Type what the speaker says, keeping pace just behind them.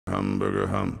Hamburger,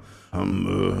 hamburger,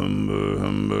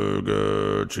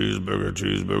 cheeseburger,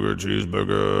 cheeseburger,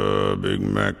 cheeseburger, Big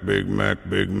Mac, Big Mac,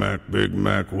 Big Mac, Big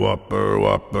Mac, Whopper,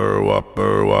 Whopper,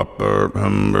 Whopper, Whopper,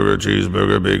 hamburger,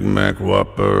 cheeseburger, Big Mac,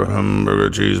 Whopper, hamburger,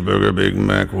 cheeseburger, Big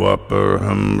Mac, Whopper,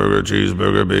 hamburger,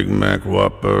 cheeseburger, Big Mac,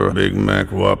 Whopper, Big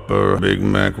Mac, Whopper, Big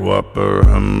Mac, Whopper,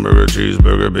 hamburger,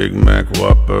 cheeseburger, Big Mac,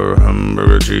 Whopper,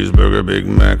 hamburger, cheeseburger, Big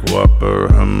Mac, Whopper,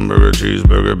 hamburger,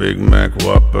 cheeseburger, Big Mac,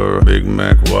 Whopper, Big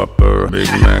Mac, Whopper, Big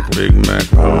Mac, Big Mac,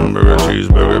 hamburger,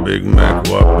 cheeseburger, Big Mac,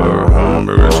 Whopper,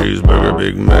 hamburger, cheeseburger,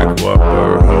 Big Mac,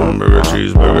 Whopper, hamburger,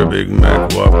 cheeseburger, Big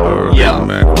Mac, Whopper, Big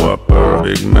Mac, Whopper,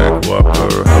 Big Mac,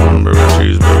 Whopper, hamburger,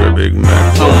 cheeseburger, Big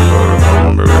Mac, Whopper,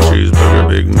 hamburger, cheeseburger,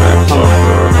 Big Mac,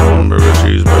 Whopper, hamburger,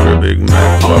 cheeseburger, Big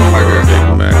Mac, Whopper, Big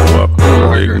Mac,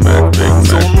 Whopper, Big Mac, Big Mac.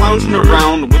 So I'm lounging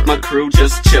around with my crew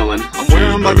just chillin'. I'm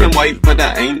wearing black and white, but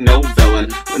I ain't no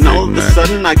villain. When all of a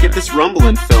sudden I get this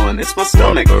rumbling feeling. It's my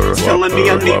stomach, it's telling me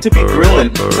I need to be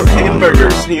grilling some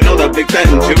hamburgers, you know, that big fat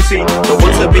and juicy, the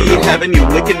ones that be having you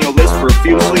licking your lips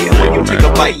profusely. And when you take a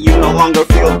bite you no longer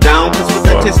feel down, cause with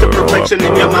that taste of perfection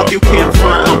in your mouth you can't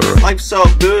frown. Life's so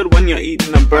good when you're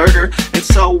eating a burger, it's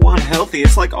so unhealthy,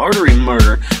 it's like artery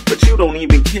murder. But you don't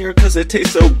even care cause it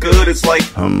tastes so good, it's like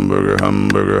hamburger,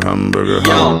 hamburger, hamburger,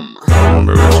 yum.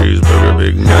 Hamburger, cheeseburger,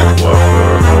 Big Mac,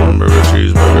 Whopper, hamburger,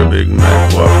 cheeseburger, Big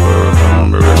Mac, Whopper,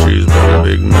 hamburger, cheeseburger,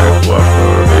 Big Mac,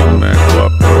 Whopper, Big Mac,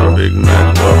 Whopper, Big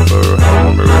Mac, Whopper,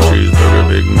 hamburger, cheeseburger,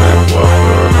 Big Mac,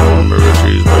 Whopper, hamburger,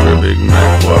 cheeseburger, Big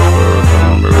Mac, Whopper,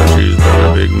 hamburger, cheeseburger,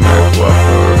 Big Mac,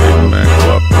 Whopper, Big Mac,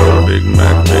 Whopper, Big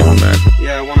Mac, Big Mac.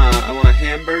 Yeah, I want a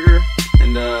hamburger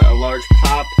and a large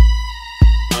pop.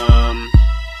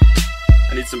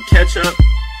 I need some ketchup.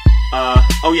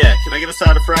 Oh yeah, can I get a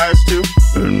side of fries too?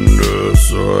 And a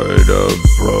side of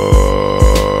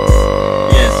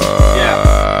fries. Yes, yeah,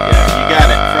 you got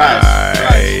it.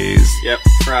 Fries. Yep,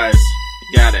 fries. You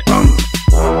got it.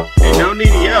 Hey, no need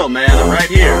to yell, man. I'm right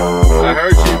here. I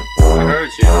heard you.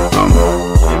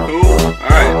 You cool?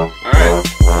 Alright.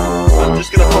 I'm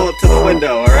just gonna pull up to the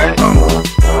window, alright?